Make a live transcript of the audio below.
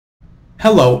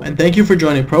Hello, and thank you for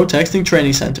joining ProTexting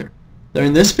Training Center.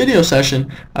 During this video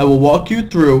session, I will walk you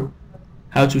through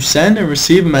how to send and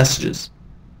receive messages.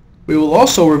 We will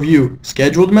also review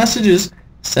scheduled messages,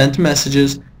 sent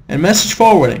messages, and message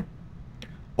forwarding.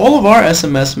 All of our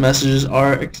SMS messages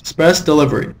are express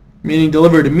delivery, meaning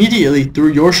delivered immediately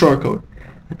through your shortcode.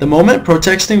 At the moment,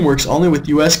 ProTexting works only with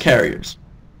US carriers.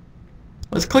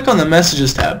 Let's click on the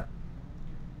Messages tab.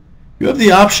 You have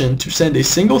the option to send a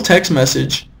single text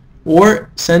message or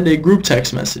send a group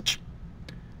text message.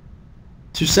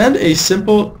 To send a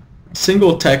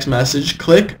single text message,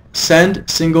 click Send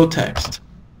Single Text.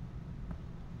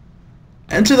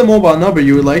 Enter the mobile number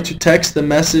you would like to text the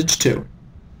message to.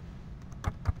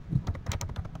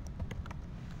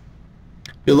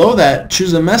 Below that,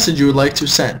 choose the message you would like to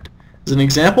send. As an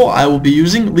example, I will be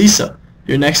using Lisa.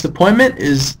 Your next appointment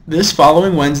is this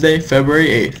following Wednesday, February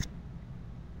 8th.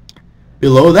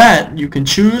 Below that, you can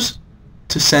choose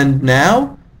to send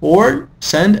now or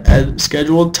send at a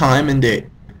scheduled time and date.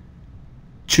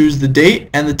 Choose the date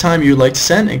and the time you would like to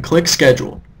send and click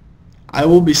Schedule. I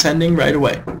will be sending right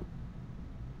away.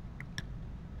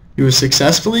 You have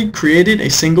successfully created a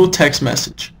single text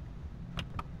message.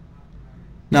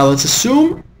 Now let's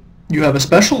assume you have a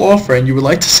special offer and you would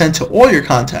like to send to all your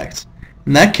contacts.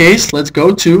 In that case, let's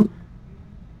go to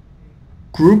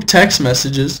Group Text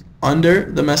Messages under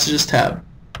the Messages tab.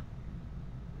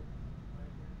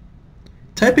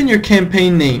 Type in your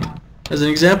campaign name. As an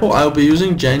example, I will be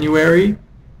using January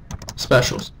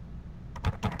Specials.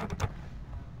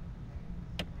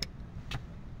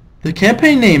 The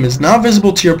campaign name is not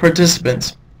visible to your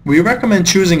participants. We recommend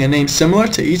choosing a name similar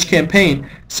to each campaign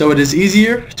so it is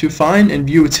easier to find and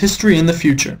view its history in the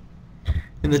future.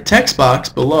 In the text box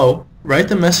below, write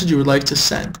the message you would like to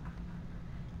send.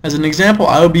 As an example,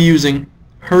 I will be using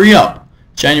Hurry up!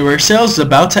 January sales is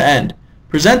about to end.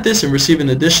 Present this and receive an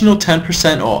additional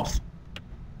 10% off.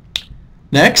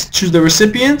 Next, choose the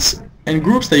recipients and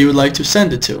groups that you would like to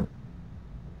send it to.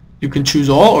 You can choose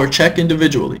all or check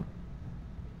individually.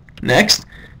 Next,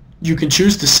 you can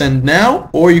choose to send now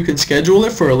or you can schedule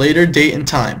it for a later date and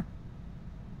time.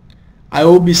 I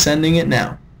will be sending it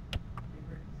now.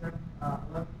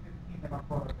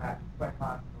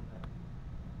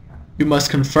 You must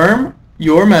confirm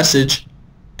your message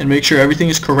and make sure everything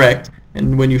is correct,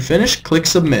 and when you finish, click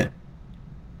Submit.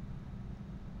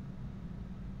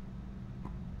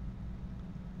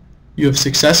 You have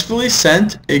successfully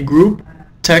sent a group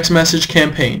text message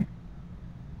campaign.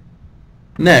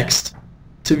 Next,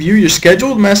 to view your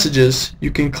scheduled messages,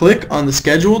 you can click on the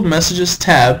Scheduled Messages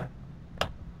tab.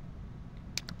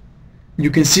 You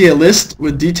can see a list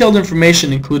with detailed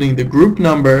information including the group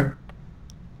number,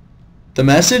 the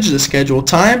message, the scheduled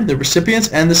time, the recipients,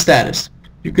 and the status.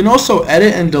 You can also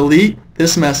edit and delete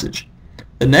this message.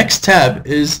 The next tab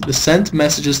is the Sent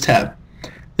Messages tab.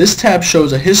 This tab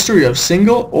shows a history of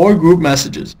single or group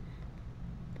messages.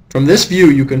 From this view,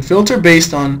 you can filter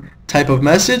based on type of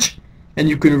message, and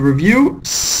you can review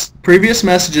previous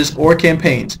messages or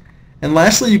campaigns. And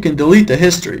lastly, you can delete the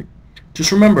history.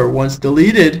 Just remember, once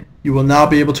deleted, you will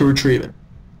not be able to retrieve it.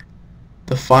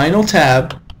 The final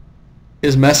tab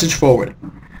is Message Forwarding.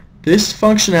 This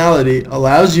functionality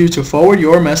allows you to forward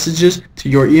your messages to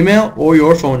your email or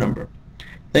your phone number.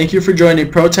 Thank you for joining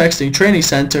ProTexting Training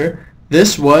Center.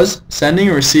 This was Sending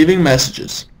and Receiving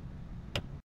Messages.